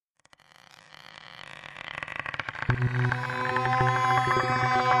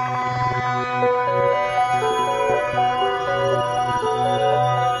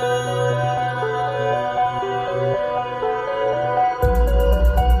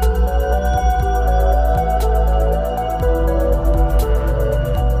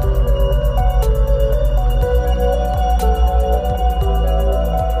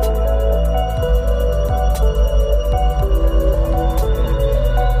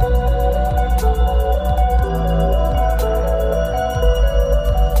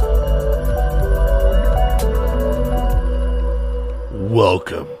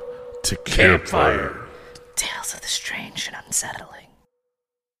Welcome to Campfire. Tales of the strange and unsettling.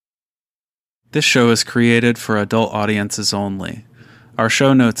 This show is created for adult audiences only. Our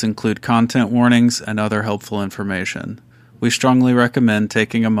show notes include content warnings and other helpful information. We strongly recommend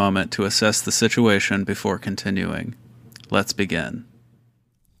taking a moment to assess the situation before continuing. Let's begin.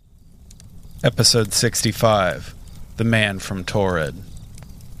 Episode 65, The Man from Taurid.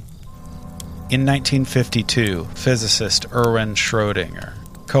 In 1952, physicist Erwin Schrödinger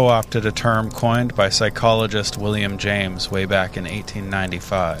co-opted a term coined by psychologist William James way back in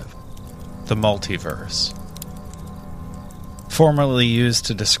 1895, the multiverse. Formerly used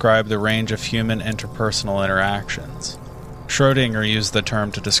to describe the range of human interpersonal interactions, Schrödinger used the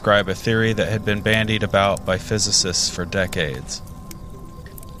term to describe a theory that had been bandied about by physicists for decades.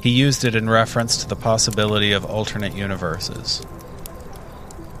 He used it in reference to the possibility of alternate universes.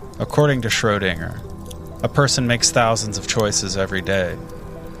 According to Schrödinger, a person makes thousands of choices every day.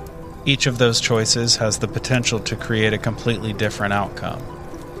 Each of those choices has the potential to create a completely different outcome.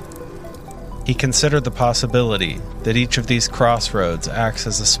 He considered the possibility that each of these crossroads acts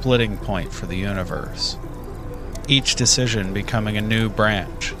as a splitting point for the universe, each decision becoming a new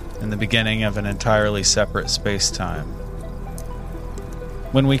branch in the beginning of an entirely separate space-time.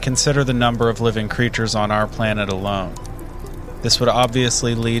 When we consider the number of living creatures on our planet alone, this would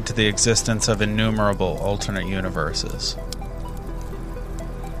obviously lead to the existence of innumerable alternate universes.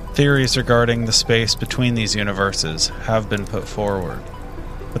 Theories regarding the space between these universes have been put forward,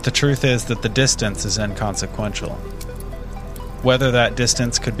 but the truth is that the distance is inconsequential. Whether that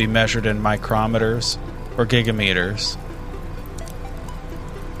distance could be measured in micrometers or gigameters,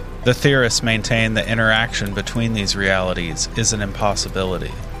 the theorists maintain that interaction between these realities is an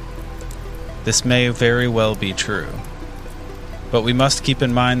impossibility. This may very well be true, but we must keep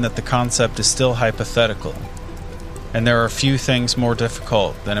in mind that the concept is still hypothetical, and there are few things more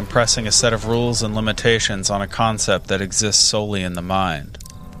difficult than impressing a set of rules and limitations on a concept that exists solely in the mind.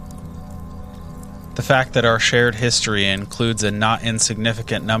 The fact that our shared history includes a not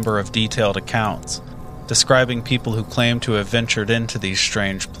insignificant number of detailed accounts describing people who claim to have ventured into these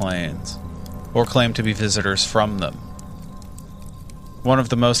strange planes, or claim to be visitors from them. One of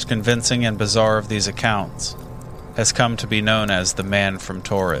the most convincing and bizarre of these accounts has come to be known as the Man from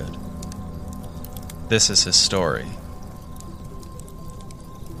Taurid. This is his story.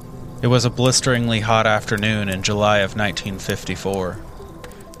 It was a blisteringly hot afternoon in July of 1954.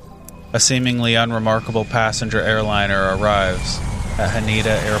 A seemingly unremarkable passenger airliner arrives at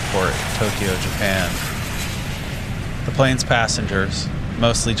Haneda Airport, Tokyo, Japan. The plane's passengers,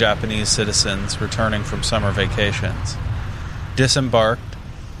 mostly Japanese citizens returning from summer vacations, disembarked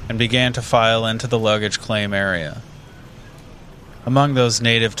and began to file into the luggage claim area. Among those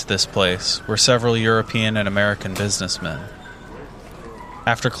native to this place were several European and American businessmen.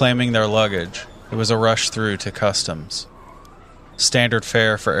 After claiming their luggage, it was a rush through to customs. Standard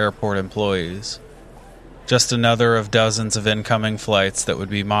fare for airport employees. Just another of dozens of incoming flights that would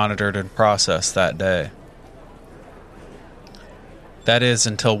be monitored and processed that day. That is,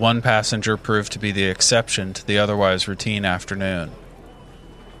 until one passenger proved to be the exception to the otherwise routine afternoon.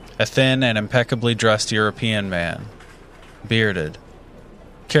 A thin and impeccably dressed European man, bearded,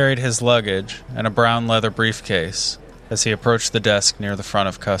 carried his luggage and a brown leather briefcase as he approached the desk near the front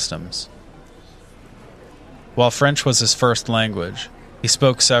of customs. While French was his first language, he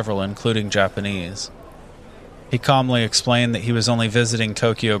spoke several, including Japanese. He calmly explained that he was only visiting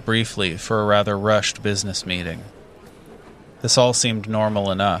Tokyo briefly for a rather rushed business meeting. This all seemed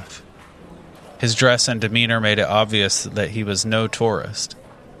normal enough. His dress and demeanor made it obvious that he was no tourist,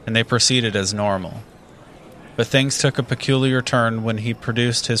 and they proceeded as normal. But things took a peculiar turn when he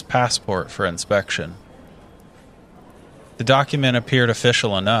produced his passport for inspection. The document appeared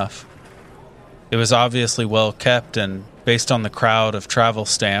official enough. It was obviously well kept, and based on the crowd of travel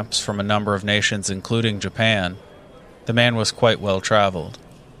stamps from a number of nations, including Japan, the man was quite well traveled.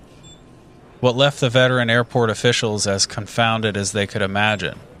 What left the veteran airport officials as confounded as they could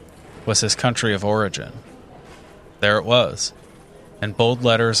imagine was his country of origin. There it was, in bold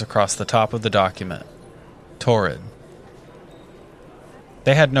letters across the top of the document: Torrid.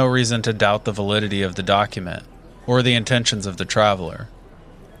 They had no reason to doubt the validity of the document or the intentions of the traveler,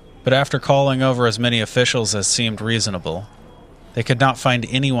 but after calling over as many officials as seemed reasonable, they could not find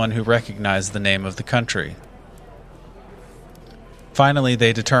anyone who recognized the name of the country. Finally,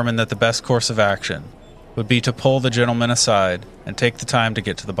 they determined that the best course of action would be to pull the gentleman aside and take the time to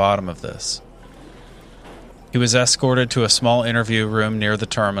get to the bottom of this. He was escorted to a small interview room near the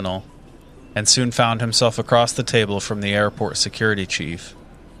terminal and soon found himself across the table from the airport security chief.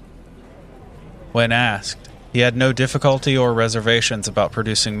 When asked, he had no difficulty or reservations about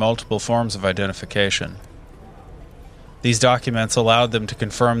producing multiple forms of identification. These documents allowed them to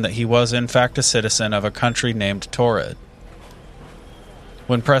confirm that he was in fact a citizen of a country named Torrid.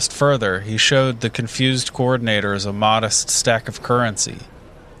 When pressed further, he showed the confused coordinators a modest stack of currency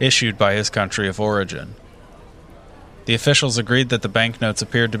issued by his country of origin. The officials agreed that the banknotes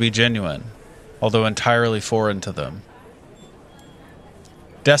appeared to be genuine, although entirely foreign to them.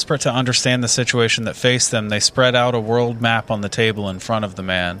 Desperate to understand the situation that faced them, they spread out a world map on the table in front of the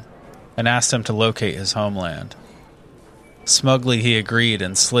man and asked him to locate his homeland. Smugly he agreed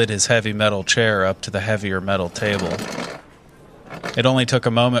and slid his heavy metal chair up to the heavier metal table. It only took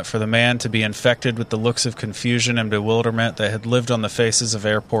a moment for the man to be infected with the looks of confusion and bewilderment that had lived on the faces of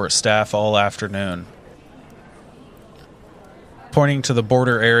airport staff all afternoon. Pointing to the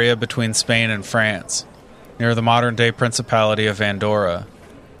border area between Spain and France, near the modern-day Principality of Andorra,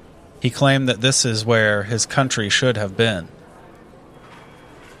 he claimed that this is where his country should have been.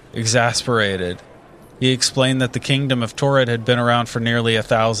 Exasperated, he explained that the kingdom of Torrid had been around for nearly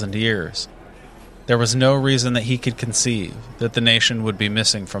 1,000 years. There was no reason that he could conceive that the nation would be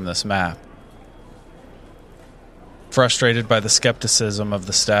missing from this map. Frustrated by the skepticism of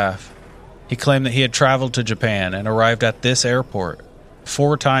the staff, he claimed that he had traveled to Japan and arrived at this airport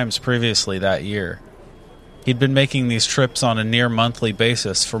 4 times previously that year. He'd been making these trips on a near-monthly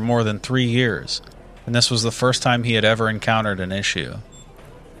basis for more than 3 years, and this was the first time he had ever encountered an issue.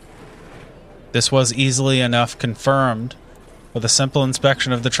 This was easily enough confirmed with a simple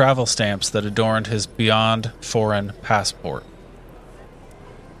inspection of the travel stamps that adorned his beyond foreign passport.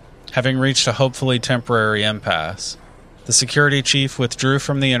 Having reached a hopefully temporary impasse, the security chief withdrew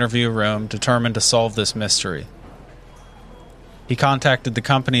from the interview room, determined to solve this mystery. He contacted the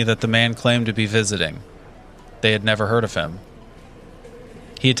company that the man claimed to be visiting. They had never heard of him.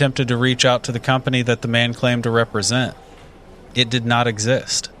 He attempted to reach out to the company that the man claimed to represent. It did not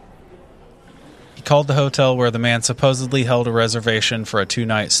exist. He called the hotel where the man supposedly held a reservation for a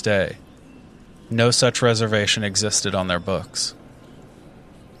 2-night stay. No such reservation existed on their books.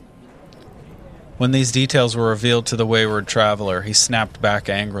 When these details were revealed to the wayward traveler, he snapped back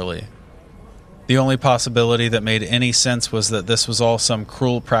angrily. The only possibility that made any sense was that this was all some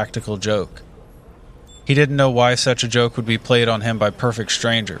cruel practical joke. He didn't know why such a joke would be played on him by perfect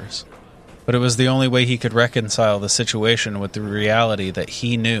strangers, but it was the only way he could reconcile the situation with the reality that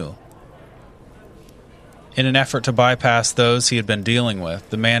he knew. In an effort to bypass those he had been dealing with,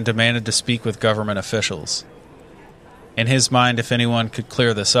 the man demanded to speak with government officials. In his mind, if anyone could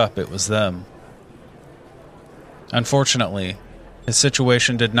clear this up, it was them. Unfortunately, his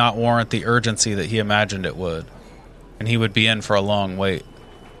situation did not warrant the urgency that he imagined it would, and he would be in for a long wait.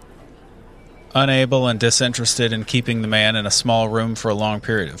 Unable and disinterested in keeping the man in a small room for a long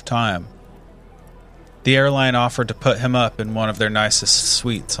period of time, the airline offered to put him up in one of their nicest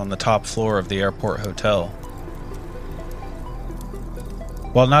suites on the top floor of the airport hotel.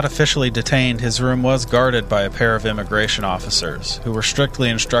 While not officially detained, his room was guarded by a pair of immigration officers who were strictly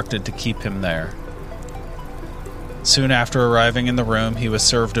instructed to keep him there. Soon after arriving in the room, he was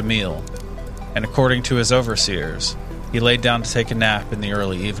served a meal, and according to his overseers, he laid down to take a nap in the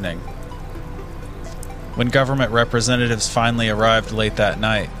early evening. When government representatives finally arrived late that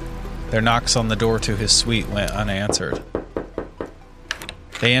night, their knocks on the door to his suite went unanswered.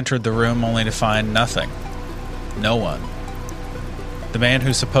 They entered the room only to find nothing. No one. The man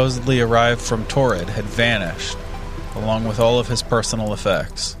who supposedly arrived from Torrid had vanished, along with all of his personal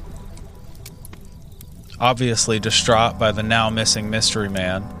effects. Obviously distraught by the now missing mystery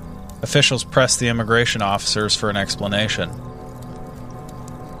man, officials pressed the immigration officers for an explanation.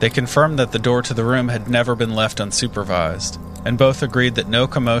 They confirmed that the door to the room had never been left unsupervised, and both agreed that no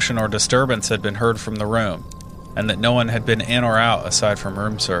commotion or disturbance had been heard from the room, and that no one had been in or out aside from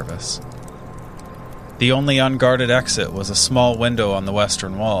room service. The only unguarded exit was a small window on the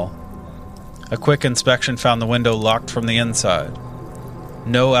western wall. A quick inspection found the window locked from the inside.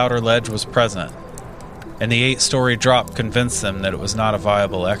 No outer ledge was present, and the 8-story drop convinced them that it was not a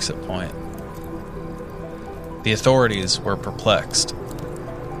viable exit point. The authorities were perplexed.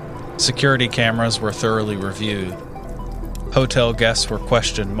 Security cameras were thoroughly reviewed. Hotel guests were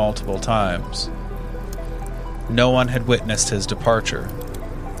questioned multiple times. No one had witnessed his departure,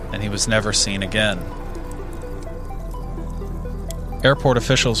 and he was never seen again. Airport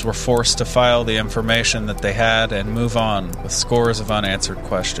officials were forced to file the information that they had and move on with scores of unanswered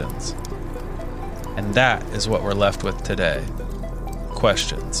questions. And that is what we're left with today.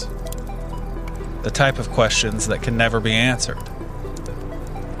 Questions. The type of questions that can never be answered.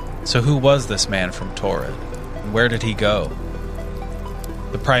 So who was this man from Torrid? And where did he go?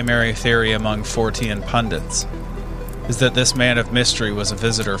 The primary theory among Fortean pundits is that this man of mystery was a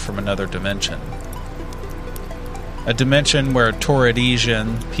visitor from another dimension. A dimension where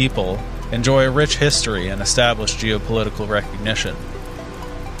Torridesian people enjoy a rich history and established geopolitical recognition.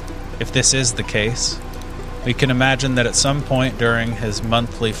 If this is the case, we can imagine that at some point during his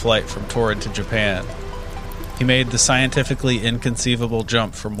monthly flight from Torrid to Japan, he made the scientifically inconceivable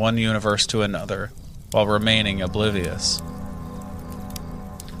jump from one universe to another while remaining oblivious.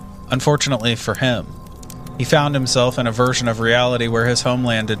 Unfortunately for him, he found himself in a version of reality where his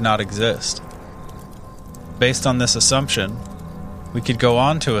homeland did not exist. Based on this assumption, we could go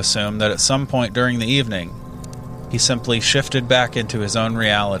on to assume that at some point during the evening, he simply shifted back into his own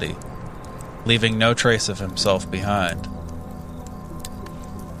reality, leaving no trace of himself behind.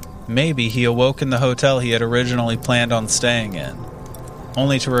 Maybe he awoke in the hotel he had originally planned on staying in,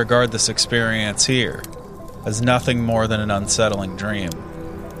 only to regard this experience here as nothing more than an unsettling dream.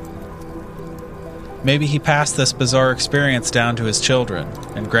 Maybe he passed this bizarre experience down to his children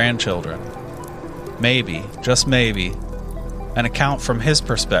and grandchildren. Maybe, just maybe, an account from his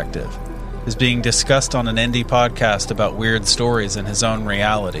perspective is being discussed on an indie podcast about weird stories in his own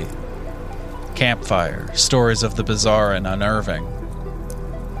reality. Campfire, stories of the bizarre and unnerving.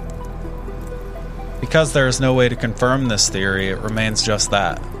 Because there is no way to confirm this theory, it remains just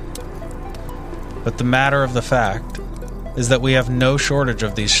that. But the matter of the fact is that we have no shortage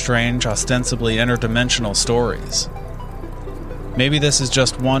of these strange, ostensibly interdimensional stories. Maybe this is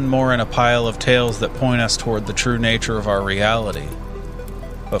just one more in a pile of tales that point us toward the true nature of our reality.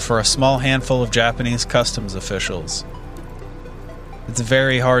 But for a small handful of Japanese customs officials, it's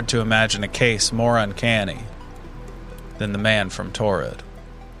very hard to imagine a case more uncanny than the man from Torrid.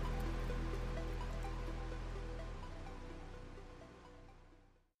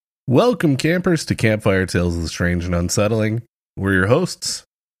 Welcome, campers, to Campfire Tales of the Strange and Unsettling. We're your hosts.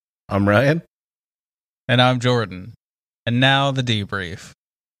 I'm Ryan. And I'm Jordan. And now the debrief.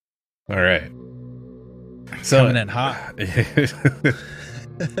 All right. So, coming in hot.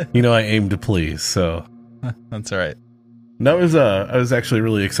 You know, I aim to please, so. That's all right. I was actually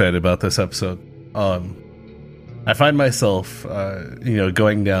really excited about this episode. I find myself,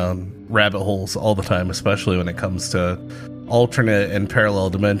 going down rabbit holes all the time, especially when it comes to alternate and parallel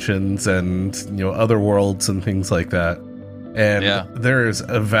dimensions and, other worlds and things like that. And there's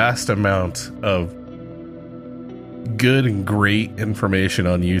a vast amount of good and great information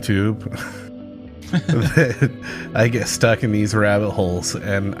on YouTube that I get stuck in these rabbit holes,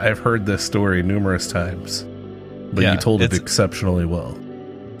 and I've heard this story numerous times, but you told it exceptionally well.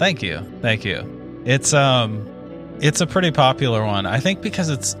 Thank you. It's a pretty popular one, I think, because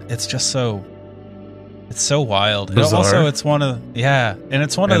it's just so wild. Bizarre. Also, it's one of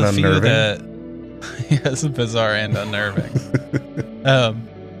it's one of the few that it's bizarre and unnerving.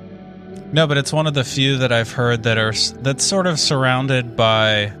 No, but it's one of the few that I've heard that's sort of surrounded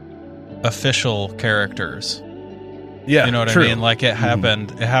by official characters. Yeah, you know what true. I mean? Like it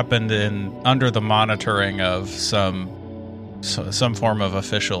happened in under the monitoring of some form of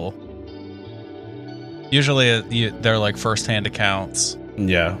official. Usually, they're like first-hand accounts.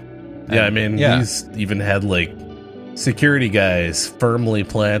 Yeah, I mean, he's even had like security guys firmly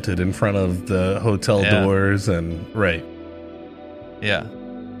planted in front of the hotel doors, and right. Yeah.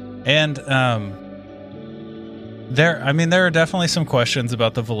 And there are definitely some questions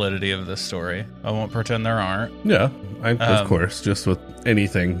about the validity of this story. I won't pretend there aren't. Yeah, of course, just with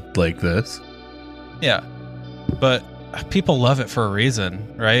anything like this. Yeah, but people love it for a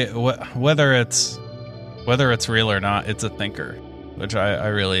reason, right? Whether it's real or not, it's a thinker, which I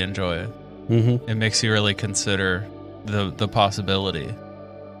really enjoy. Mm-hmm. It makes you really consider the possibility.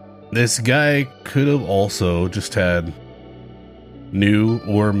 This guy could have also just had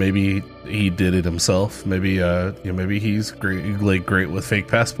or maybe he did it himself. Maybe maybe he's great with fake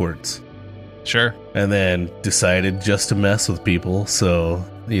passports. Sure. And then decided just to mess with people, so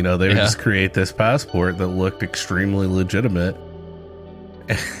they would just create this passport that looked extremely legitimate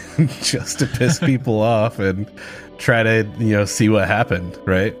just to piss people off and try to see what happened,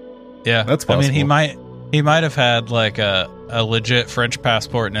 right? Yeah, that's possible. I mean, He might have had like a legit French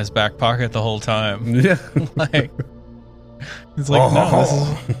passport in his back pocket the whole time. Yeah. Like, he's like,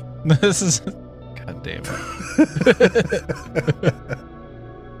 no, this is. God damn it.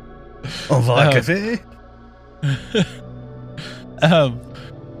 Au revoir, café.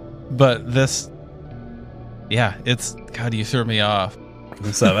 But this, yeah, it's, God, you threw me off.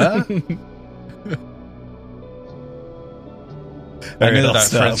 Ça va? I knew that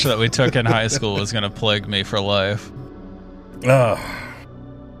French that we took in high school was going to plague me for life.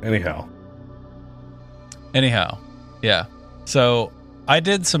 Anyhow, yeah. So I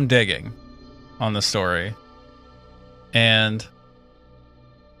did some digging on the story, and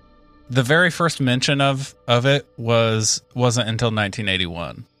the very first mention of it wasn't until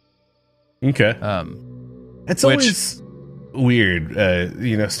 1981. Okay. It's always weird,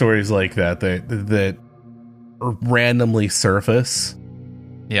 stories like that randomly surface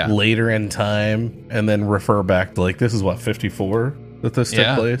later in time and then refer back to, like, this is what, 54 that this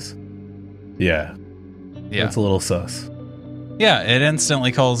took place? Yeah. It's a little sus. Yeah, it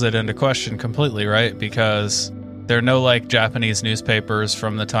instantly calls it into question completely, right? Because there are no, like, Japanese newspapers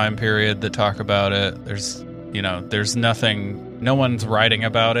from the time period that talk about it. There's nothing, no one's writing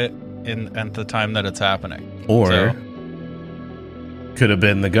about it at the time that it's happening. Or could have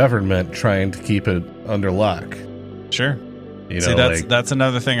been the government trying to keep it under lock. Sure. That's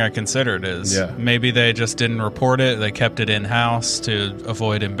another thing I considered is maybe they just didn't report it. They kept it in-house to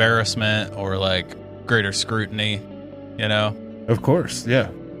avoid embarrassment or, like, greater scrutiny, Of course, yeah.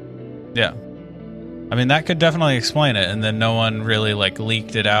 Yeah. I mean, that could definitely explain it, and then no one really, like,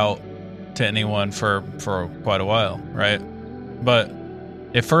 leaked it out to anyone for quite a while, right? But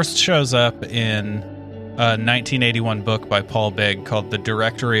it first shows up in a 1981 book by Paul Big called The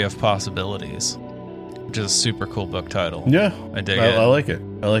Directory of Possibilities, which is a super cool book title. Yeah. I dig it. I like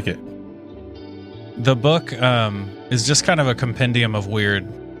it. The book is just kind of a compendium of weird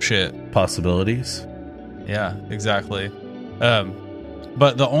shit. Possibilities? Yeah, exactly.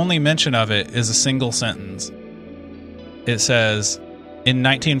 But the only mention of it is a single sentence. It says, in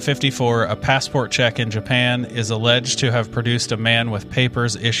 1954, a passport check in Japan is alleged to have produced a man with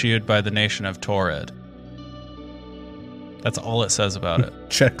papers issued by the nation of Taured. That's all it says about it.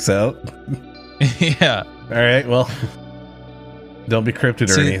 Checks out. Yeah. All right, well, don't be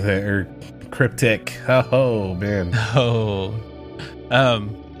cryptid or anything, or cryptic. Oh, man. Oh.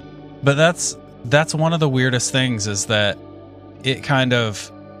 But that's one of the weirdest things is that it kind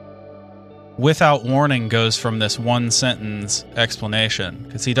of, without warning, goes from this one sentence explanation.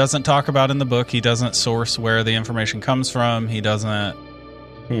 Because he doesn't talk about in the book, he doesn't source where the information comes from, he doesn't...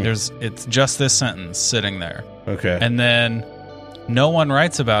 It's just this sentence sitting there. Okay. And then no one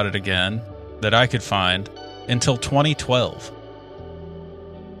writes about it again that I could find until 2012.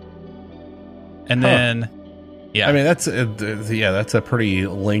 And then... Yeah. I mean, that's a pretty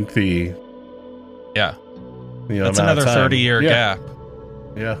lengthy... Yeah. That's another 30-year gap.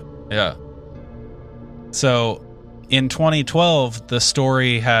 Yeah. Yeah. So, in 2012, the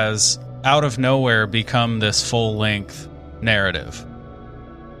story has, out of nowhere, become this full-length narrative.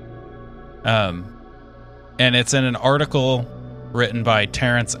 And it's in an article written by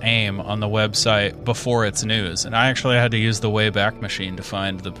Terrence Aim on the website before it's news. And I actually had to use the Wayback Machine to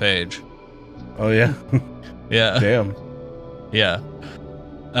find the page. Oh, yeah? Yeah. Damn. Yeah.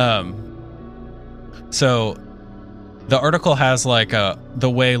 So the article has like the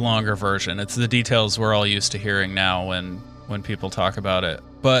way longer version. It's the details we're all used to hearing now when people talk about it.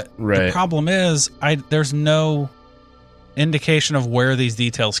 But the problem is there's no indication of where these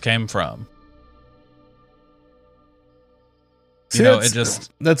details came from. See,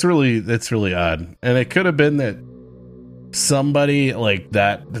 that's really odd. And it could have been that somebody like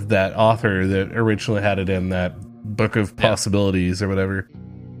that author that originally had it in that book of possibilities or whatever,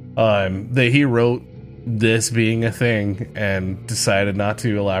 that he wrote this being a thing and decided not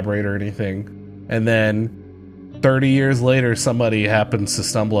to elaborate or anything, and then 30 years later somebody happens to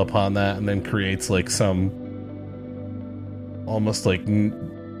stumble upon that and then creates like some almost like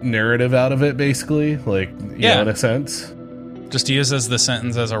narrative out of it, basically, like, you know, in a sense, just uses the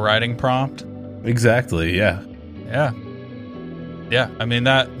sentence as a writing prompt. Exactly. Yeah. I mean,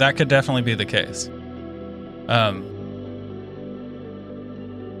 that could definitely be the case.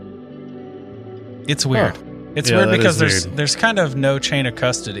 It's weird. It's weird because there's kind of no chain of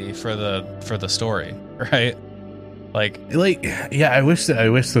custody for the story, right? Like yeah, I wish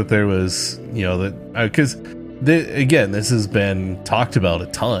that there was, you know, that, because again, this has been talked about a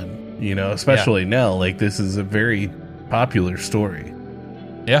ton, you know, especially now. Like, this is a very popular story.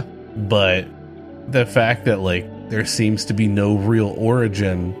 Yeah. But the fact that, like, there seems to be no real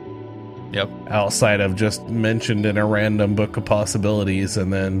origin Yep. outside of just mentioned in a random book of possibilities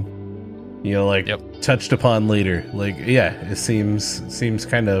and then, you know, like touched upon later. Like, yeah, it seems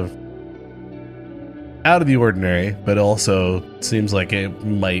kind of out of the ordinary, but also seems like it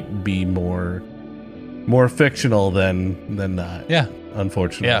might be more fictional than not. Yeah.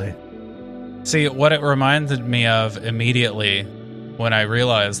 Unfortunately. Yeah. See, what it reminded me of immediately when I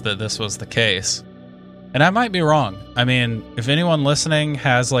realized that this was the case, and I might be wrong. I mean, if anyone listening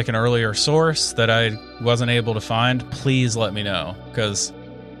has like an earlier source that I wasn't able to find, please let me know, because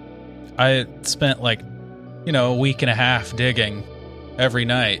I spent like, you know, a week and a half digging every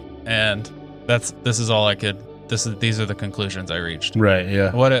night, and this is all I could. These are the conclusions I reached. Right.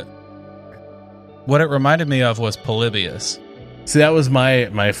 Yeah. What it reminded me of was Polybius. See, that was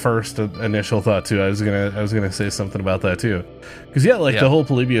my first initial thought too. I was gonna say something about that too, because the whole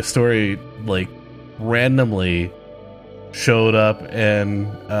Polybius story like randomly showed up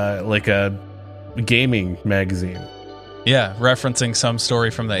in like a gaming magazine. Yeah, referencing some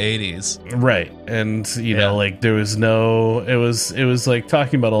story from the 80s. Right, and you know, like there was no. It was like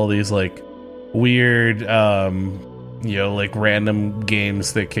talking about all these like weird, you know, like random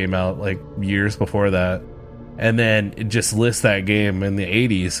games that came out like years before that. And then it just lists that game in the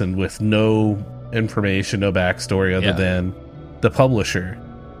 80s and with no information, no backstory other than the publisher.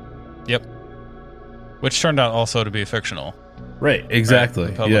 Yep. Which turned out also to be fictional. Right, exactly.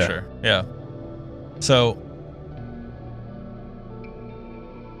 Right? The publisher. Yeah. So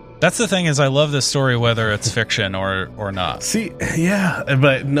that's the thing, is I love this story whether it's fiction or not. See, yeah,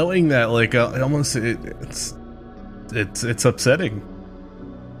 but knowing that, like, almost it's upsetting.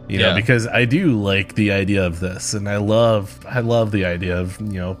 You know, because I do like the idea of this, and I love the idea of,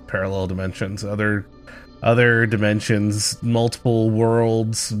 you know, parallel dimensions, other dimensions, multiple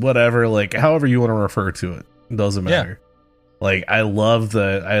worlds, whatever, like however you want to refer to it, doesn't matter. Like I love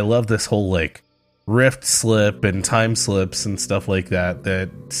this whole like rift slip and time slips and stuff like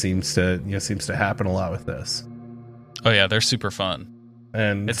that seems to happen a lot with this. Oh yeah, they're super fun.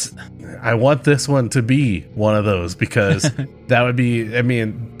 And I want this one to be one of those, because that would be, I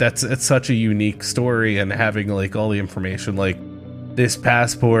mean, it's such a unique story, and having like all the information, like this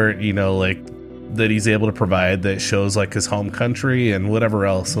passport, you know, like that he's able to provide that shows like his home country and whatever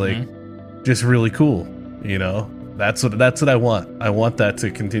else, like just really cool. You know, that's what I want. I want that to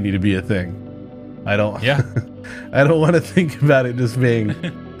continue to be a thing. I don't want to think about it just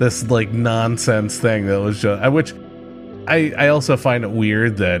being this like nonsense thing that was just, I also find it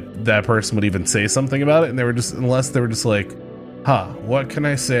weird that person would even say something about it, and unless they were just like, what can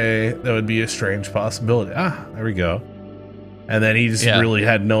I say that would be a strange possibility? There we go. And then he just really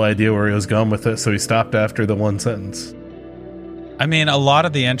had no idea where he was going with it, so he stopped after the one sentence. I mean, a lot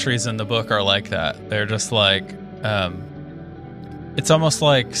of the entries in the book are like that. They're just like, it's almost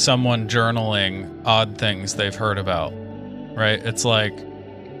like someone journaling odd things they've heard about, right? It's like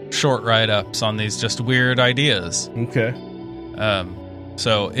short write-ups on these just weird ideas. Okay.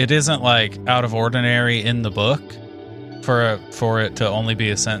 So it isn't like out of ordinary in the book for it to only be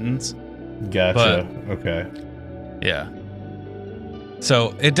a sentence. Gotcha. Okay. Yeah.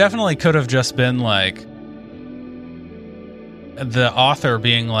 So it definitely could have just been like the author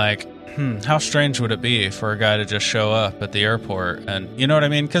being like, how strange would it be for a guy to just show up at the airport? And you know what I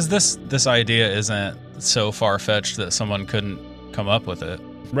mean? Because this idea isn't so far-fetched that someone couldn't come up with it.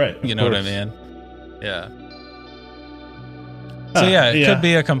 Right. You know what I mean? Yeah. So it could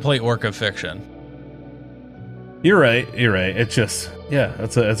be a complete work of fiction. You're right. It's just,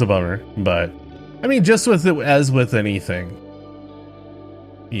 it's a bummer. But I mean, just with it, as with anything,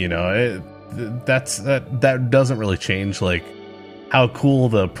 you know, that doesn't really change like how cool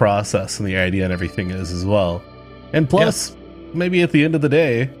the process and the idea and everything is as well. And plus, maybe at the end of the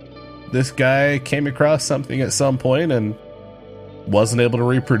day, this guy came across something at some point and wasn't able to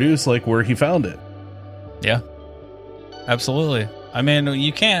reproduce like where he found it. Yeah, absolutely. I mean,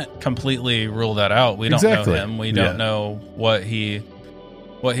 you can't completely rule that out. We don't know him. We don't know what he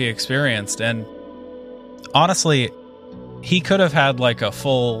experienced. And honestly, he could have had like a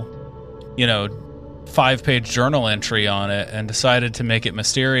full, 5-page journal entry on it and decided to make it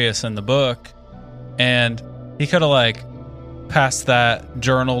mysterious in the book. And he could have like passed that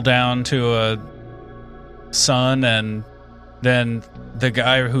journal down to a son, and then the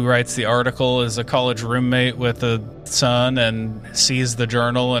guy who writes the article is a college roommate with a son and sees the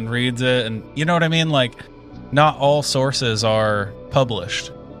journal and reads it. And you know what I mean? Like, not all sources are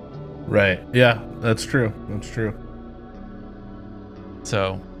published. Right. Yeah, that's true.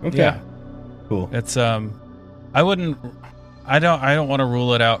 So, okay. Yeah. Cool. It's, I don't want to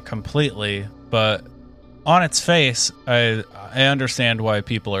rule it out completely, but on its face, I understand why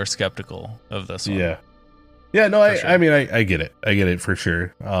people are skeptical of this one. Yeah, no, For sure. I mean, I get it. I get it for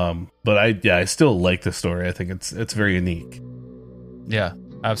sure. But I still like the story. I think it's very unique. Yeah,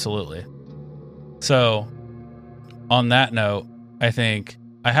 absolutely. So, on that note, I think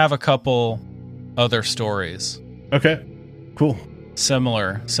I have a couple other stories. Okay, cool.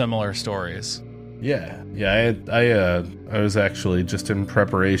 Similar stories. Yeah. I was actually just in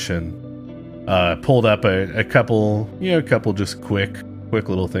preparation, pulled up a couple just quick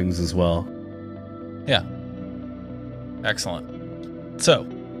little things as well. Yeah. Excellent. So,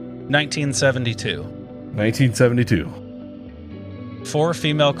 1972. 1972. 4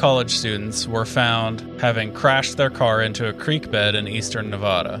 female college students were found having crashed their car into a creek bed in eastern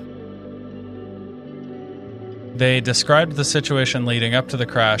Nevada. They described the situation leading up to the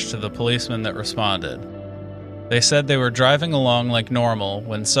crash to the policemen that responded. They said they were driving along like normal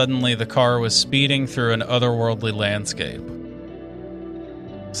when suddenly the car was speeding through an otherworldly landscape.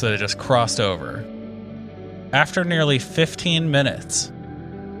 So they just crossed over. After nearly 15 minutes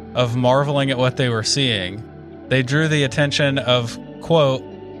of marveling at what they were seeing, they drew the attention of, quote,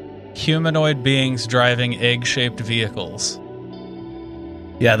 humanoid beings driving egg-shaped vehicles.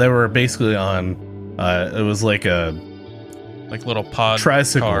 Yeah, they were basically on, it was like a Like little pod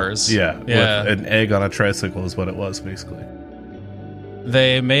tricycle. cars. Yeah, with an egg on a tricycle is what it was, basically.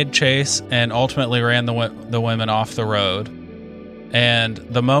 They made chase and ultimately ran the women off the road. And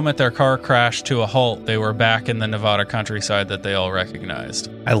the moment their car crashed to a halt, they were back in the Nevada countryside that they all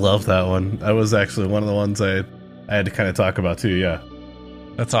recognized. I love that one. That was actually one of the ones I had to kind of talk about too, yeah.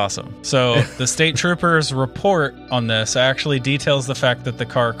 That's awesome. So the state trooper's report on this actually details the fact that the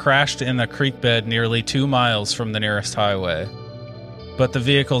car crashed in a creek bed nearly 2 miles from the nearest highway. But the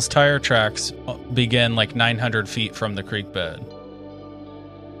vehicle's tire tracks begin like 900 feet from the creek bed.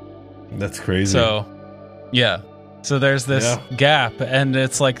 That's crazy. So, yeah. So there's this gap, and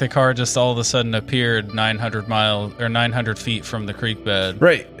it's like the car just all of a sudden appeared 900 feet from the creek bed.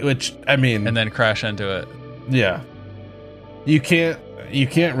 Right, which, I mean... And then crash into it. Yeah. You can't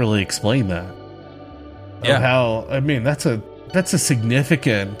really explain that. Yeah. How, I mean, that's a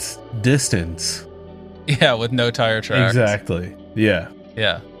significant distance. Yeah, with no tire tracks. Exactly. Yeah.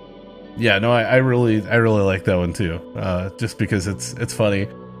 Yeah. Yeah, no, I really like that one too. Just because it's funny.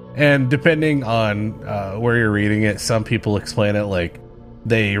 And depending on where you're reading it, some people explain it like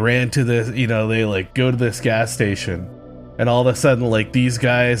they ran to this, they like go to this gas station and all of a sudden like these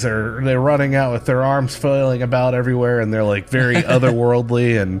guys they're running out with their arms flailing about everywhere and they're like very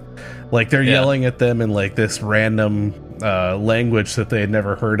otherworldly and like they're yelling at them in like this random language that they had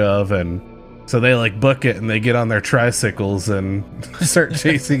never heard of, and so they like book it and they get on their tricycles and start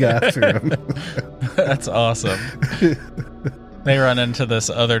chasing after them. That's awesome. They run into this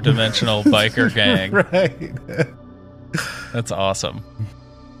other dimensional biker gang. Right. That's awesome.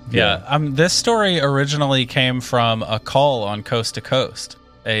 Yeah. This story originally came from a call on Coast to Coast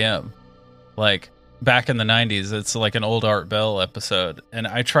AM. Like back in the 90s. It's like an old Art Bell episode. And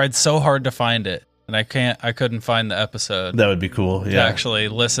I tried so hard to find it. And I couldn't find the episode. That would be cool. To Yeah. actually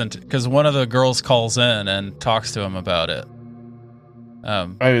listen to, because one of the girls calls in and talks to him about it.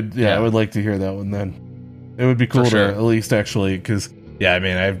 I would like to hear that one then. It would be cool sure. to at least actually, because I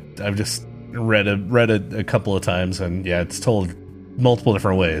mean I've just read it a couple of times and it's told multiple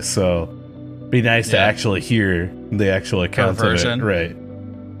different ways, so it'd be nice to actually hear the actual account of it. Right.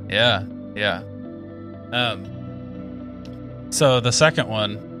 Yeah. So the second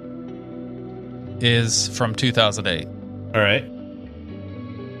one is from 2008. All right.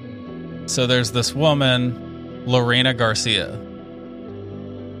 So there's this woman, Lorena Garcia,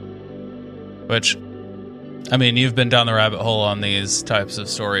 which, I mean, you've been down the rabbit hole on these types of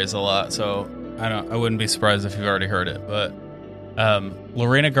stories a lot, so I wouldn't be surprised if you've already heard it. But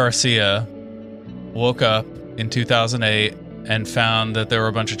Lorena Garcia woke up in 2008 and found that there were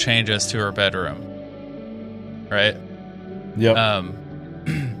a bunch of changes to her bedroom. Right? Yep.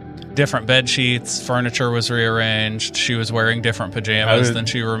 Different bed sheets, furniture was rearranged. She was wearing different pajamas than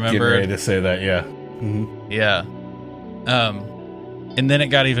she remembered. Getting ready to say that, yeah. Mm-hmm. Yeah. And then it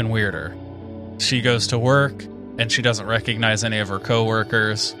got even weirder. She goes to work, and she doesn't recognize any of her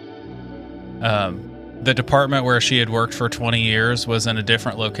coworkers. The department where she had worked for 20 years was in a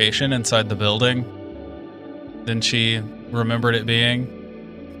different location inside the building than she remembered it being.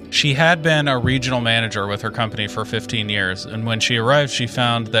 She had been a regional manager with her company for 15 years, and when she arrived, she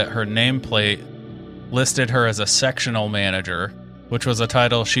found that her nameplate listed her as a sectional manager, which was a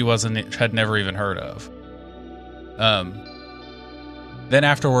title she had never even heard of. Then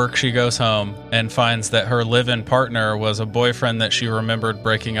after work, she goes home and finds that her live-in partner was a boyfriend that she remembered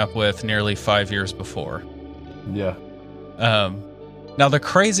breaking up with nearly 5 years before. Yeah. Now, the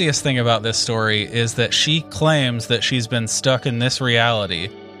craziest thing about this story is that she claims that she's been stuck in this reality,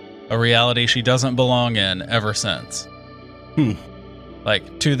 a reality she doesn't belong in, ever since.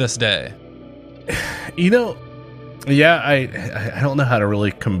 Like, to this day. You know, yeah, I don't know how to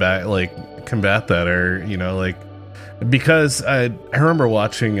really combat that, or, you know, like, because I remember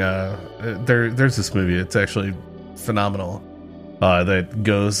watching there's this movie, it's actually phenomenal, that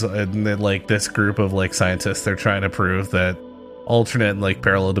goes, and then, like, this group of, like, scientists, they're trying to prove that alternate and, like,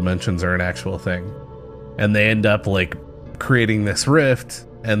 parallel dimensions are an actual thing, and they end up, like, creating this rift,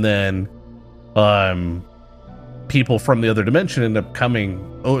 and then people from the other dimension end up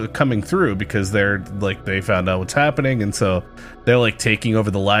coming through, because they're like, they found out what's happening, and so they're like taking over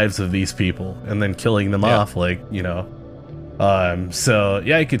the lives of these people and then killing them off, like, you know. So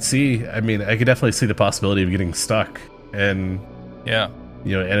yeah, I could definitely see the possibility of getting stuck and, you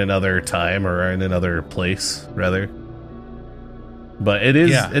know, in another time, or in another place rather. But it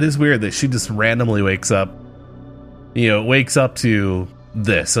is weird that she just randomly wakes up to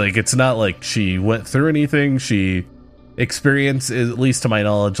this. Like, it's not like she went through anything. She experienced, at least to my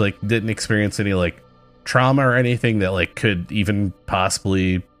knowledge, like, didn't experience any, like, trauma or anything that, like, could even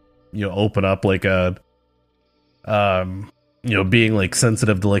possibly, you know, open up, like, a you know, being, like,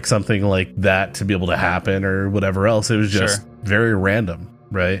 sensitive to, like, something like that to be able to happen or whatever else. It was just very random,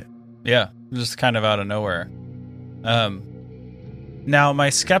 right? Yeah, just kind of out of nowhere. Now, my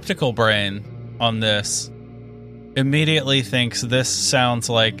skeptical brain on this immediately thinks this sounds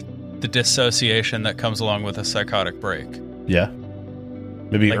like the dissociation that comes along with a psychotic break. Yeah.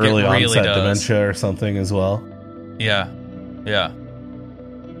 Maybe like early onset dementia or something as well. Yeah. Yeah.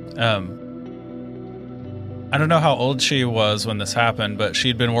 I don't know how old she was when this happened, but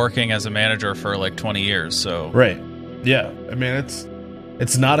she'd been working as a manager for like 20 years, so... Right. Yeah. I mean,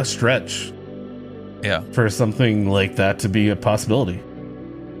 it's not a stretch. Yeah. For something like that to be a possibility.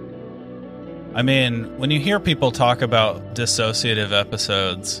 I mean, when you hear people talk about dissociative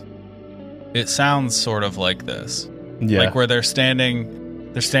episodes, it sounds sort of like this. Yeah. Like where they're standing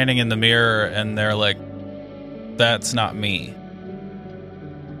in the mirror and they're like, that's not me.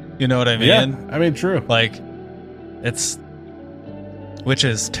 You know what I mean? Yeah, I mean, true. Like, which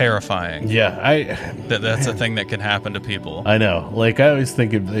is terrifying. Yeah, that's a thing that can happen to people. I know. Like, I always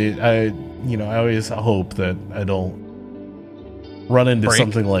think I always hope that I don't run into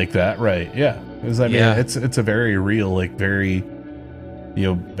something like that, right? Yeah, because I mean, it's a very real, like, very,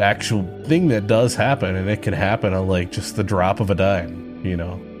 you know, actual thing that does happen, and it can happen on, like, just the drop of a dime, you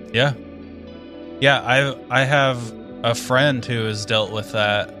know. Yeah. I have a friend who has dealt with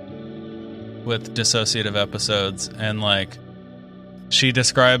that, with dissociative episodes, and, like, she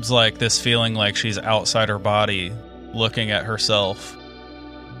describes, like, this feeling like she's outside her body looking at herself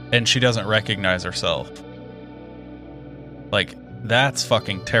and she doesn't recognize herself. Like, that's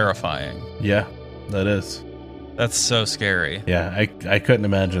fucking terrifying. Yeah, that is. That's so scary. Yeah, I couldn't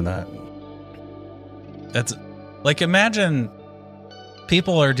imagine that. That's like, imagine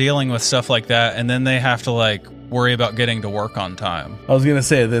people are dealing with stuff like that and then they have to, like, worry about getting to work on time. I was gonna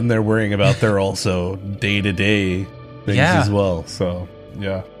say, then they're worrying about their also day-to-day things as well. So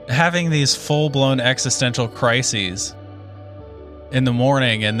yeah, having these full-blown existential crises in the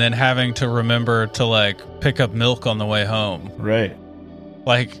morning and then having to remember to, like, pick up milk on the way home. Right.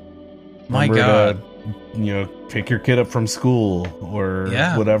 Like, my God. You know, pick your kid up from school or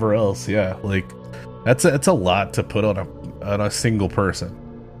whatever else. Yeah, like, it's a lot to put on a single person.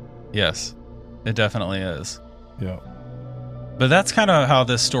 Yes, it definitely is. Yeah. But that's kind of how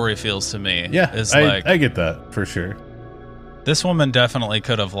this story feels to me. Yeah, I get that for sure. This woman definitely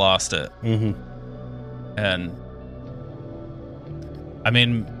could have lost it. Mm-hmm. And I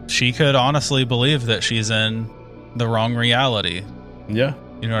mean, she could honestly believe that she's in the wrong reality. Yeah.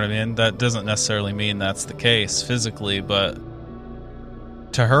 You know what I mean? That doesn't necessarily mean that's the case physically, but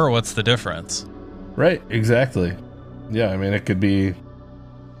to her, what's the difference? Right, exactly. Yeah, I mean, that could be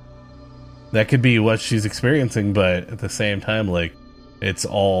what she's experiencing, but at the same time, like, it's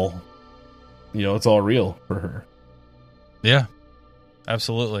all real for her. Yeah,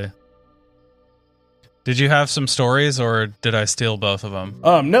 absolutely. Did you have some stories, or did I steal both of them?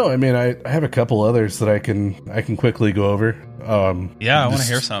 No, I mean, I have a couple others that I can quickly go over. Yeah, I want to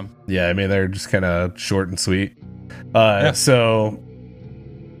hear some. Yeah, I mean, they're just kind of short and sweet. So,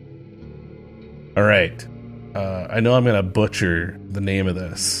 all right. I know I'm going to butcher the name of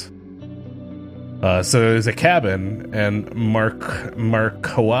this. So there's a cabin in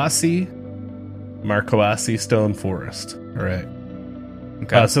Marcoassi Stone Forest. All right.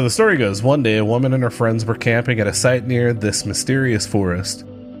 Okay. So the story goes, one day a woman and her friends were camping at a site near this mysterious forest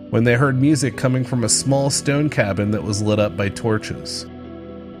when they heard music coming from a small stone cabin that was lit up by torches.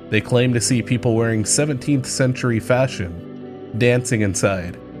 They claimed to see people wearing 17th century fashion dancing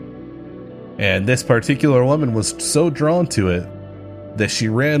inside. And this particular woman was so drawn to it that she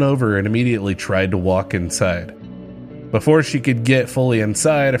ran over and immediately tried to walk inside. Before she could get fully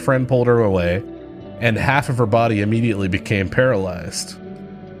inside, a friend pulled her away, and half of her body immediately became paralyzed.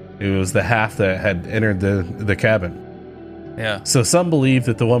 It was the half that had entered the cabin. Yeah. So some believe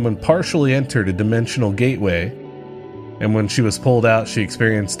that the woman partially entered a dimensional gateway, and when she was pulled out, she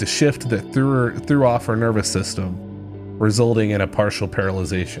experienced a shift that threw off her nervous system, resulting in a partial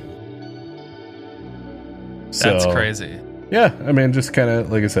paralyzation. That's crazy. Yeah, I mean, just kind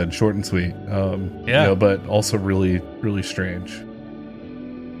of, like I said, short and sweet. Yeah. But also really, really strange.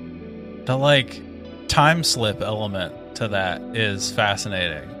 The, like, time slip element to that is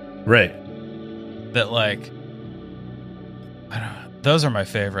fascinating. Right. That, like, I don't know, those are my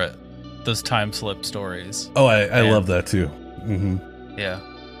favorite, those time slip stories. Oh, I love that too. Mm-hmm. Yeah.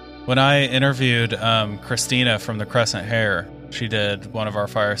 When I interviewed Christina from the Crescent Hare, she did one of our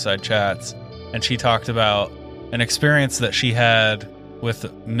fireside chats, and she talked about an experience that she had with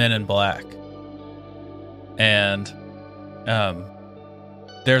Men in Black. And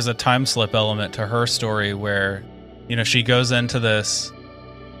there's a time slip element to her story where, you know, she goes into this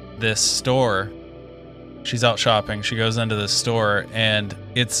store. She's out shopping. She goes into this store and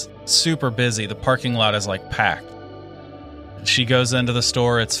it's super busy. The parking lot is like packed. She goes into the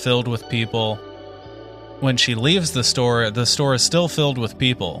store. It's filled with people. When she leaves the store is still filled with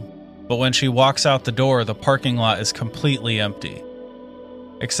people. But when she walks out the door, the parking lot is completely empty.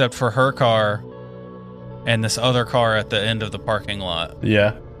 Except for her car and this other car at the end of the parking lot.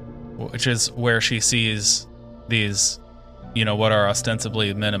 Yeah. Which is where she sees these, you know, what are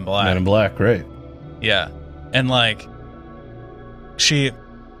ostensibly Men in Black. Men in Black, right. Yeah. And like, the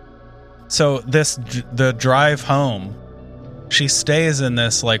drive home, she stays in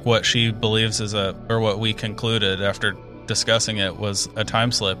this, like what she believes is or what we concluded after discussing it was a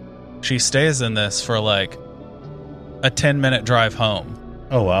time slip. She stays in this for like a 10-minute drive home.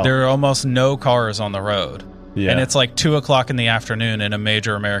 Oh, wow. There are almost no cars on the road. Yeah. And it's like 2:00 in the afternoon in a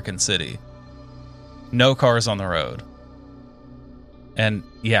major American city. No cars on the road. And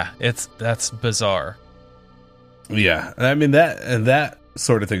yeah, that's bizarre. Yeah. I mean, that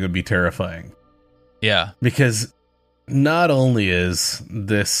sort of thing would be terrifying. Yeah. Because not only is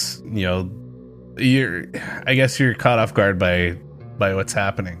this, you know, I guess you're caught off guard by what's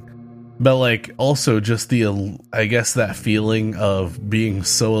happening. But like also just that feeling of being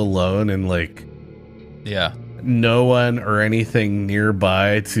so alone and like, yeah, no one or anything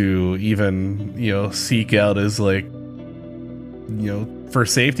nearby to even, you know, seek out as like, you know, for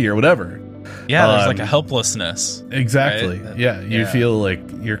safety or whatever. Yeah, there's like a helplessness. Exactly. Right? Yeah, you feel like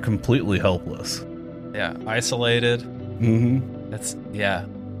you're completely helpless. Yeah, isolated. Mm-hmm. That's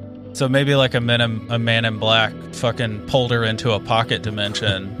So maybe like a man in Black fucking pulled her into a pocket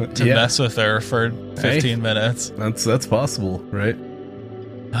dimension to mess with her for 15 minutes. That's possible, right?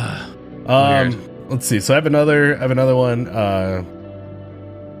 Weird. Let's see. So I have another one.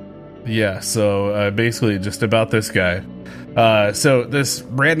 So basically just about this guy. So this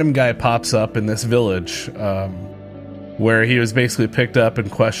random guy pops up in this village where he was basically picked up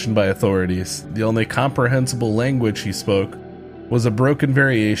and questioned by authorities. The only comprehensible language he spoke was a broken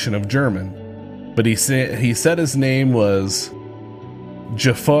variation of German, but he said his name was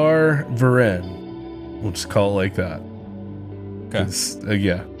Jafar Varen. We'll just call it like that. Okay.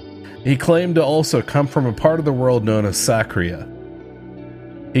 He claimed to also come from a part of the world known as Sakria.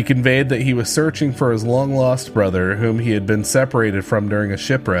 He conveyed that he was searching for his long-lost brother, whom he had been separated from during a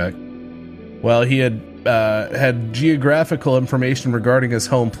shipwreck. While he had geographical information regarding his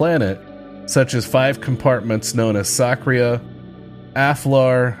home planet, such as 5 compartments known as Sakria,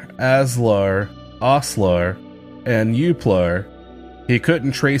 Aflar, Aslar, Oslar, and Uplar, he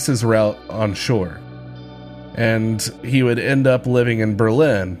couldn't trace his route on shore. And he would end up living in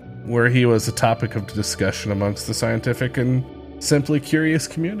Berlin, where he was a topic of discussion amongst the scientific and simply curious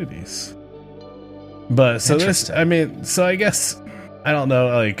communities. But so I guess, I don't know,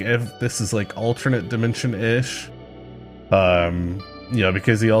 like, if this is like alternate dimension-ish,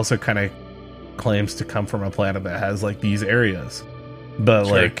 because he also kind of claims to come from a planet that has like these areas. But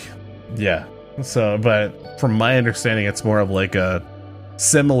but from my understanding, it's more of like a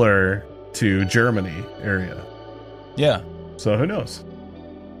similar to Germany area. Yeah. So who knows?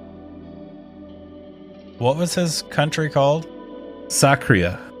 What was his country called?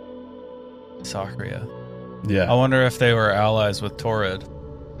 Sakria. Yeah. I wonder if they were allies with Torrid.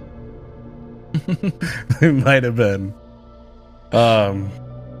 They might have been.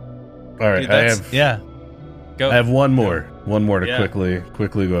 All right, Dude, I have Go. I have one more to Yeah.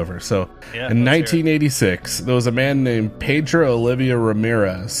 quickly go over. So, Yeah, in let's hear it. 1986, there was a man named Pedro Olivia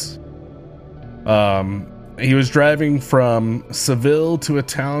Ramirez. He was driving from Seville to a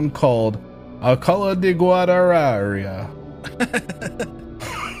town called Alcalá de Guadalajara.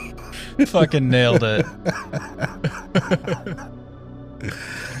 Fucking nailed it.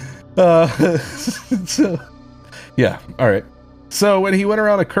 So, yeah, all right. So when he went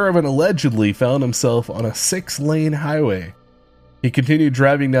around a curve and allegedly found himself on a 6-lane highway, he continued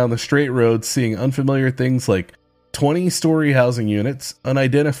driving down the straight road, seeing unfamiliar things like 20-story housing units,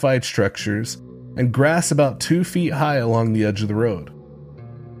 unidentified structures, and grass about 2 feet high along the edge of the road.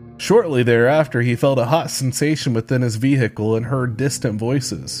 Shortly thereafter, he felt a hot sensation within his vehicle and heard distant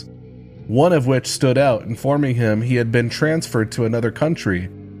voices, one of which stood out, informing him he had been transferred to another country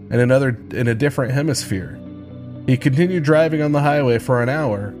and in a different hemisphere. He continued driving on the highway for an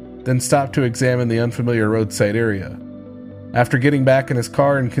hour, then stopped to examine the unfamiliar roadside area. After getting back in his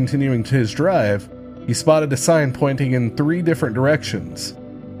car and continuing to his drive, he spotted a sign pointing in 3 different directions.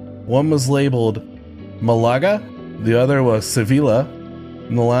 One was labeled Malaga, the other was Sevilla,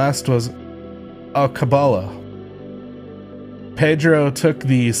 and the last was Alcabala. Pedro took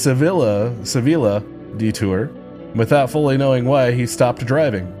the Sevilla detour. Without fully knowing why, he stopped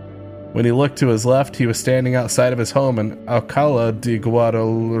driving. When he looked to his left, he was standing outside of his home in Alcalá de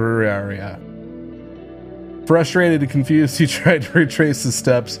Guadalajara. Frustrated and confused, he tried to retrace his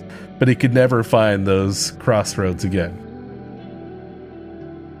steps, but he could never find those crossroads again.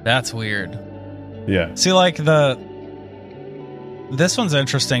 That's weird. Yeah. See, like this one's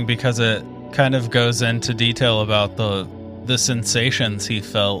interesting because it kind of goes into detail about the sensations he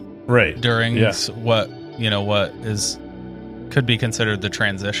felt Right. during Yeah. what could be considered the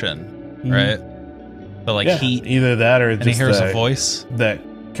transition, right? But like heat, either that or and he just hears that, a voice. that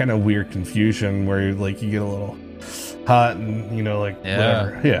kind of weird confusion where you get a little hot and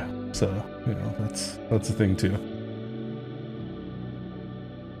whatever. Yeah. So that's the thing too.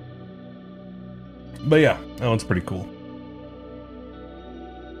 But yeah, that one's pretty cool.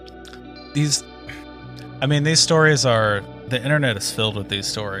 These stories are, the internet is filled with these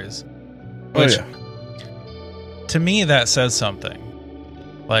stories, which to me that says something.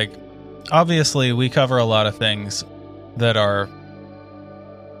 Like, obviously we cover a lot of things that are,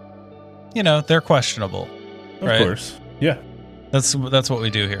 they're questionable, right? Of course. Yeah. That's what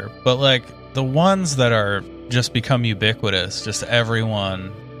we do here. But like the ones that are just become ubiquitous, just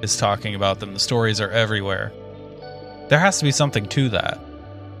everyone is talking about them. The stories are everywhere. There has to be something to that.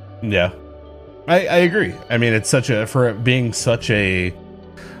 Yeah. I agree. I mean, it's for it being such a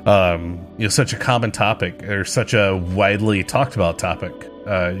such a common topic, or such a widely talked about topic,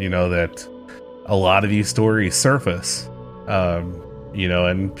 that a lot of these stories surface,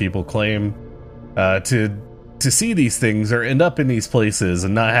 and people claim to see these things or end up in these places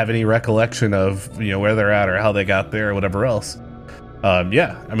and not have any recollection of where they're at or how they got there or whatever else. I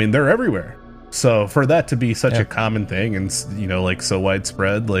mean, they're everywhere. So for that to be such a common thing and so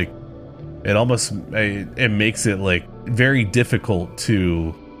widespread, like it makes it like very difficult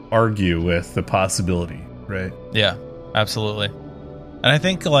to argue with the possibility, right? Yeah, absolutely. And I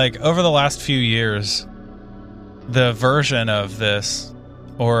think like over the last few years, the version of this,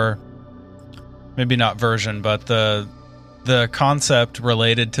 or maybe not version, but the concept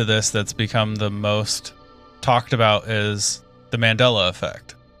related to this that's become the most talked about is the Mandela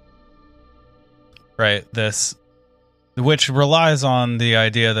effect. Right? Which relies on the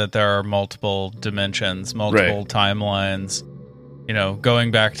idea that there are multiple dimensions, multiple timelines,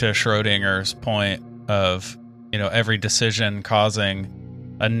 going back to Schrodinger's point of, every decision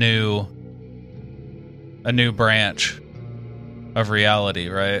causing a new branch of reality,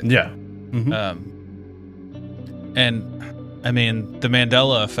 right? Yeah. And I mean, the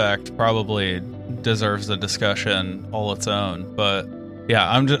Mandela effect probably deserves a discussion all its own, but yeah,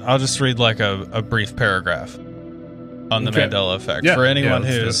 I'll just read like a brief paragraph on the Mandela effect for anyone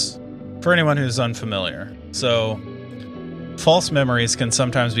who's unfamiliar. So, false memories can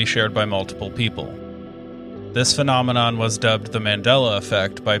sometimes be shared by multiple people. This phenomenon was dubbed the Mandela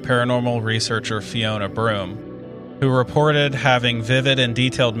effect by paranormal researcher Fiona Broom, who reported having vivid and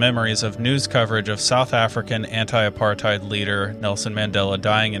detailed memories of news coverage of South African anti-apartheid leader Nelson Mandela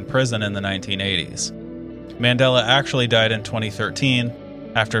dying in prison in the 1980s. Mandela actually died in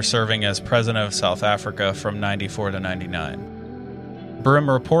 2013 after serving as president of South Africa from 94 to 99. Broom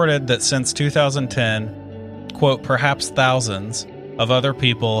reported that since 2010, quote, perhaps thousands of other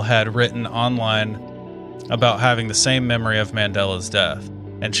people had written online about having the same memory of Mandela's death,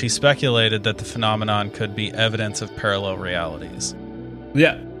 and she speculated that the phenomenon could be evidence of parallel realities.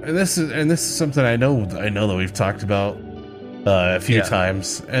 Yeah. and this is something I know that we've talked about a few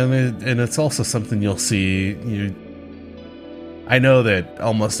times, and it's also something you'll see. I know that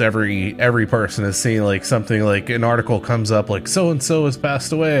almost every person has seen like something like an article comes up like so and so has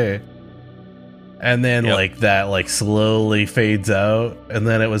passed away, and then like that like slowly fades out, and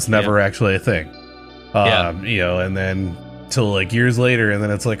then it was never actually a thing. And then till like years later, and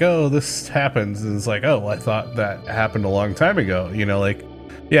then it's like, oh, this happens, and it's like, oh, well, I thought that happened a long time ago. I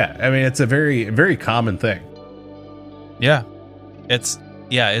mean, it's a very, very common thing. Yeah. It's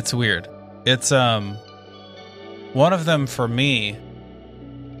weird. It's one of them for me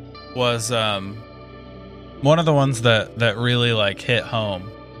was one of the ones that really like hit home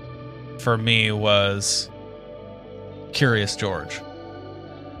for me was Curious George.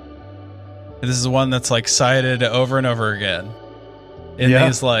 This is one that's like cited over and over again in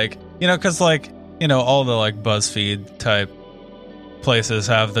these like, because like, all the like BuzzFeed type places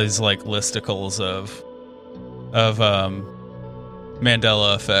have these like listicles of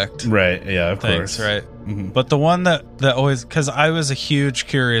Mandela effect, right? Yeah, of things, course, right? Mm-hmm. But the one that always, because I was a huge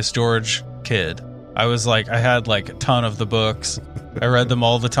Curious George kid. I was like, I had like a ton of the books. I read them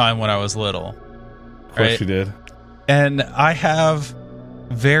all the time when I was little. Of course, you did. And I have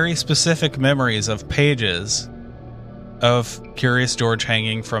very specific memories of pages of Curious George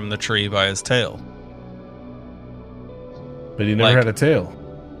hanging from the tree by his tail. But he never had a tail.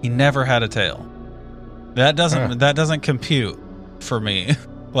 He never had a tail. That doesn't compute for me.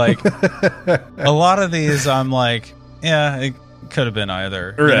 Like a lot of these, I'm like, yeah, it could have been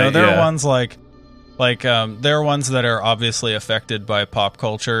either. Right, there are ones like there are ones that are obviously affected by pop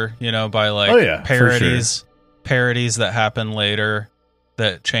culture. By like parodies that happen later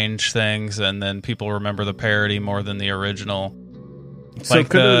that change things, and then people remember the parody more than the original. So like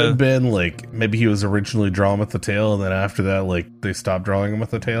could it have been like maybe he was originally drawn with the tail, and then after that, like they stopped drawing him with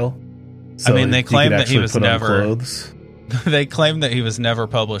the tail. So I mean, they claim that he was never. They claim that he was never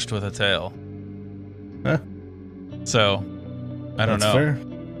published with a tail. Huh. So I don't know. Fair.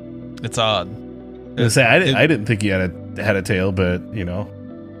 It's odd. I didn't think he had a tail, but yeah,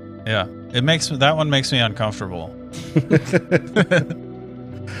 that one makes me uncomfortable.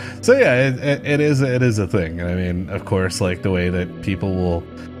 So yeah, it is a thing. I mean, of course, like the way that people will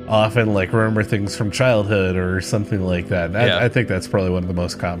often like remember things from childhood or something like that. I think that's probably one of the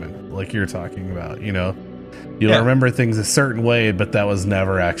most common, like you're talking about. You'll remember things a certain way, but that was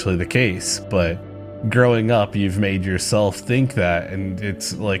never actually the case. But growing up, you've made yourself think that, and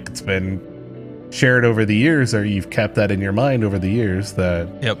it's like it's been shared over the years, or you've kept that in your mind over the years that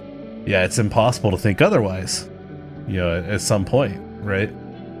it's impossible to think otherwise. At some point, right?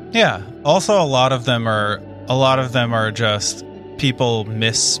 Yeah. Also, a lot of them are just people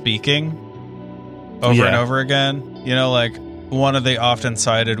misspeaking over and over again. Like one of the often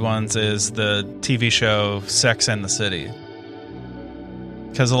cited ones is the TV show Sex and the City,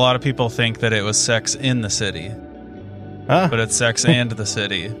 because a lot of people think that it was Sex in the City, but it's Sex and the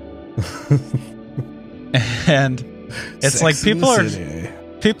City. And it's Sex like people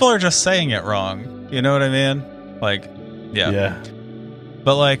are just saying it wrong. You know what I mean? Like, yeah.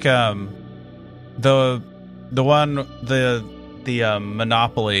 But like the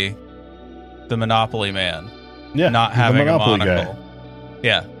Monopoly, the Monopoly man, not having a monocle. Guy.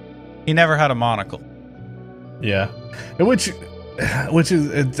 Yeah, he never had a monocle. Yeah, which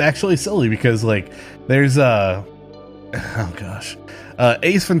is it's actually silly because like there's Ace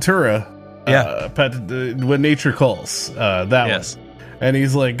Ventura. When Nature Calls, that one, and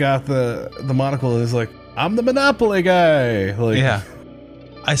he's like got the monocle and is like, I'm the Monopoly guy. Like,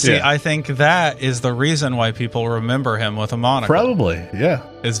 I see. I think that is the reason why people remember him with a monocle. Probably,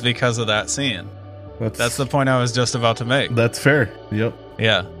 is because of that scene. That's the point I was just about to make. That's fair. Yep.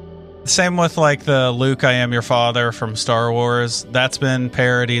 Yeah. Same with like the Luke, I am your father from Star Wars. That's been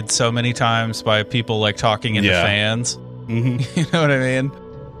parodied so many times by people like talking into fans. Mm-hmm. You know what I mean?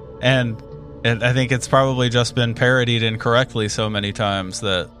 And I think it's probably just been parodied incorrectly so many times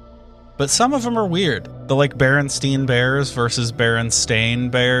that. But some of them are weird. The like Berenstein Bears versus Berenstain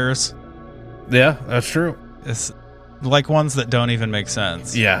Bears. Yeah, that's true. It's like ones that don't even make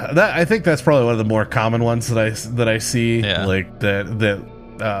sense. Yeah, I think that's probably one of the more common ones that I see. Yeah. Like that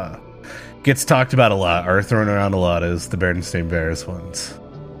gets talked about a lot or thrown around a lot is the Berenstain Bears ones.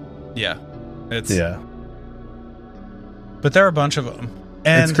 Yeah, But there are a bunch of them,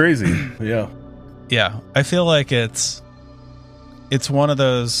 and it's crazy. Yeah. I feel like it's one of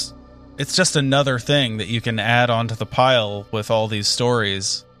those. It's just another thing that you can add onto the pile with all these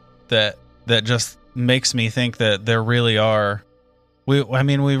stories that just makes me think that there really are. We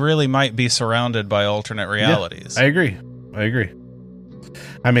really might be surrounded by alternate realities. Yeah, I agree.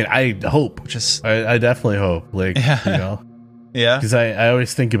 I mean, I hope. Just I definitely hope. Like, Yeah. you know, yeah, because I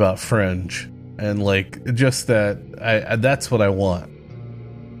always think about Fringe and like just that. That's what I want.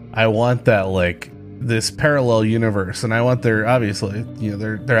 I want that like this parallel universe, and I want there obviously, you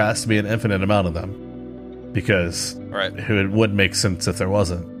know, there has to be an infinite amount of them because right. it would make sense if there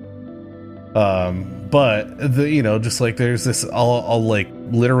wasn't. But the, you know, just like there's this all like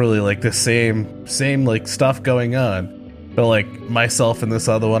literally like the same like stuff going on, but like myself and this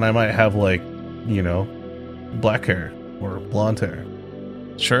other one, I might have like, you know, black hair or blonde hair,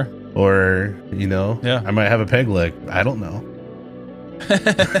 Sure. or you know, Yeah. I might have a peg leg. I don't know.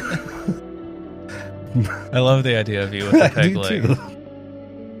 I love the idea of you with a I peg do leg. too.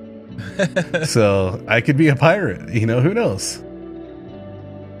 So I could be a pirate. You know, who knows?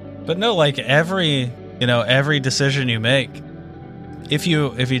 But no, like every decision you make, if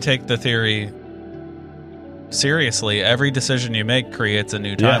you take the theory seriously, every decision you make creates a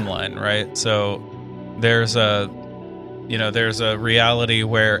new timeline, right? So there's a reality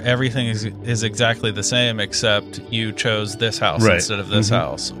where everything is exactly the same except you chose this house Right. instead of this Mhm.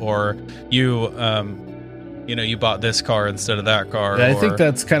 house, or you bought this car instead of that car. Yeah, I or think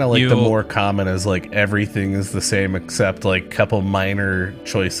that's kind of like the you- more common is like everything is the same except like a couple minor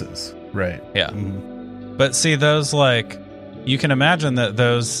choices. Right. Yeah. Mhm. But see, those, like, you can imagine that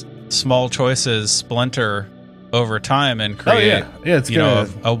those small choices splinter over time and create, Yeah, it's you know, gonna.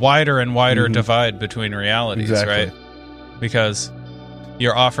 a wider and wider Mhm. divide between realities, Exactly. right? Because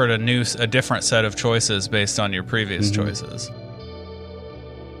you're offered a different set of choices based on your previous Mhm. choices.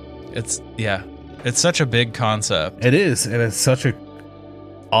 It's such a big concept. It is, and it's such a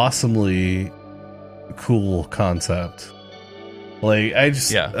awesomely cool concept. Like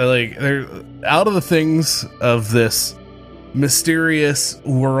like they're out of the things of this mysterious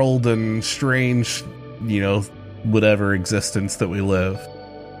world and strange, you know, whatever existence that we live.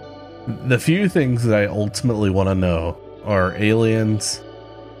 The few things that I ultimately want to know are aliens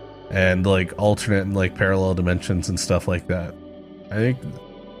and like alternate and like parallel dimensions and stuff like that. I think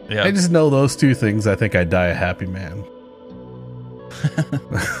Yeah. I just know those two things. I think I'd die a happy man.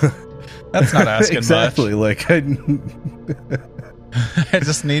 That's not asking exactly. much. Like I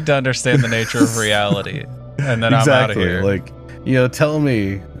just need to understand the nature of reality, and then I'm out of here. Like, you know, tell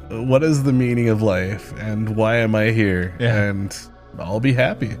me what is the meaning of life and why am I here? Yeah. And I'll be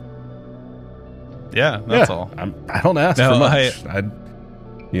happy. Yeah, that's all. I don't ask No, for much.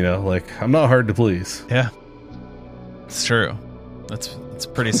 You know, like I'm not hard to please. Yeah, it's true. It's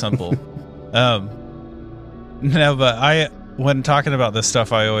pretty simple. No, but when talking about this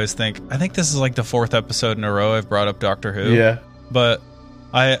stuff, I always think this is like the 4th episode in a row I've brought up Doctor Who. Yeah. But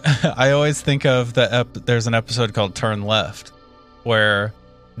I always think of there's an episode called Turn Left where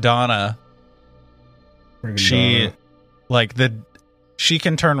Donna, she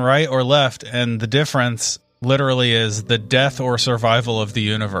can turn right or left, and the difference literally is the death or survival of the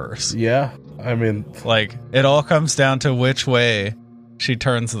universe. Yeah. I mean, Like, it all comes down to which way she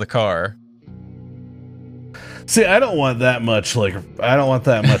turns the car. see, I don't want that much. Like, I don't want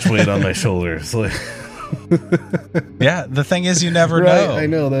that much weight on my shoulders. Like, Yeah, the thing is, you never right? know. I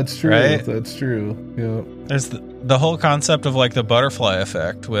know that's true. Right? That's true. Yeah. There's the whole concept of like the butterfly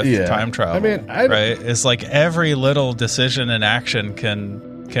effect with Yeah. time travel. I mean, right? It's like every little decision and action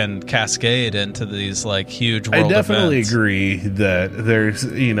can cascade into these like huge world I definitely events. agree that there's,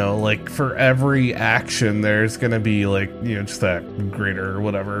 you know, like for every action, there's going to be like, you know, just that greater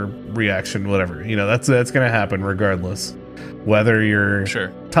whatever reaction, whatever, you know, that's going to happen regardless, whether you're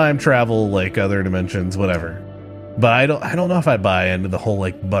Sure. time travel, like other dimensions, whatever. But I don't know if I buy into the whole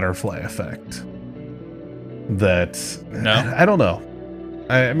like butterfly effect. That No? I don't know.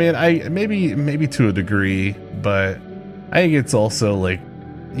 I mean, maybe to a degree, but I think it's also like,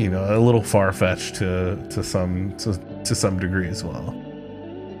 you know, a little far-fetched to some degree as well.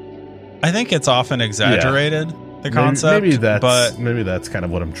 I think it's often exaggerated, the concept. Maybe but that's kind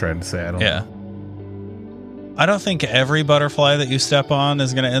of what I'm trying to say. I don't yeah. know. I don't think every butterfly that you step on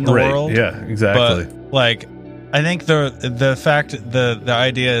is going to end the Right, world. yeah, exactly. But like, I think the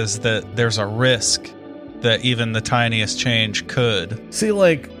idea is that there's a risk that even the tiniest change could. See,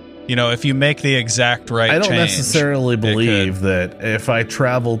 like, You know, if you make the exact right I don't change, necessarily it believe could. that if I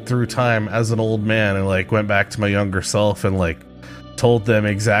traveled through time as an old man and like went back to my younger self and like told them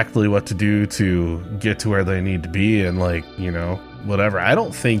exactly what to do to get to where they need to be and like, you know, whatever, I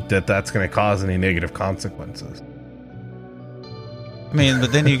don't think that that's going to cause any negative consequences. I mean,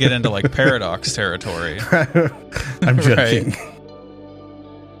 but then you get into like paradox territory. I'm joking.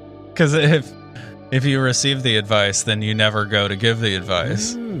 Because if you receive the advice, then you never go to give the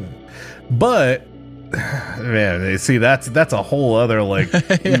advice. But Man, see, that's a whole other like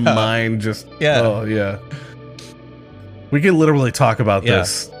mind. Just oh yeah. We could literally talk about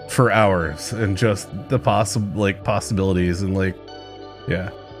this for hours and just the possibilities and like yeah.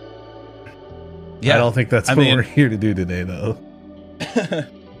 I don't think that's what we're here to do today, though.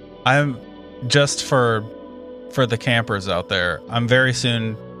 I'm just for the campers out there. I'm very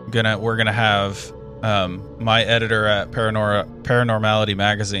soon we're gonna have my editor at Paranormality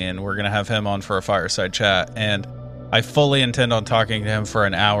Magazine. We're gonna have him on for a fireside chat, and I fully intend on talking to him for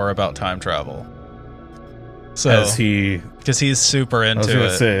an hour about time travel. So, because he's super into it. I was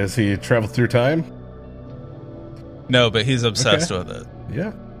gonna say, has he traveled through time? No, but he's obsessed with it.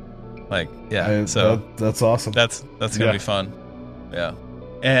 Yeah. So that's awesome. That's gonna be fun. Yeah.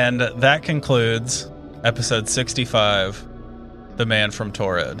 And that concludes episode 65, The Man from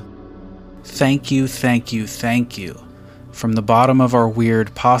Torrid. Thank you from the bottom of our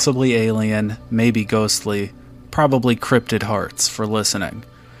weird, possibly alien, maybe ghostly, probably cryptid hearts for listening.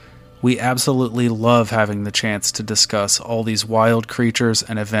 We absolutely love having the chance to discuss all these wild creatures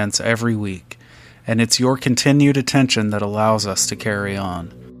and events every week, and it's your continued attention that allows us to carry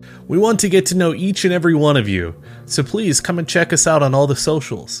on. We want to get to know each and every one of you, so please come and check us out on all the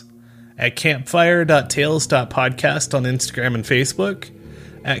socials. At campfire.tales.podcast on Instagram and Facebook,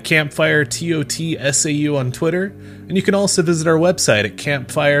 at campfire.totsau on Twitter, and you can also visit our website at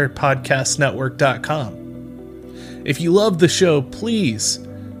campfirepodcastnetwork.com. If you love the show, please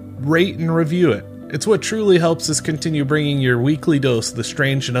rate and review it. It's what truly helps us continue bringing your weekly dose of the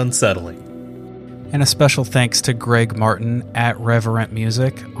strange and unsettling. And a special thanks to Greg Martin at Reverent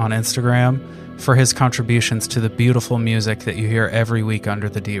Music on Instagram for his contributions to the beautiful music that you hear every week under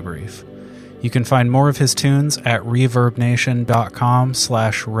the debrief. You can find more of his tunes at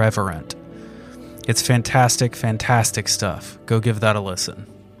reverbnation.com/reverent. It's fantastic, fantastic stuff. Go give that a listen.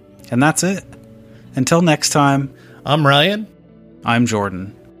 And that's it. Until next time, I'm Ryan. I'm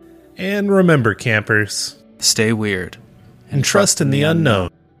Jordan. And remember, campers, stay weird and trust in the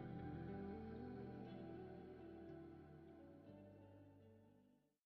unknown.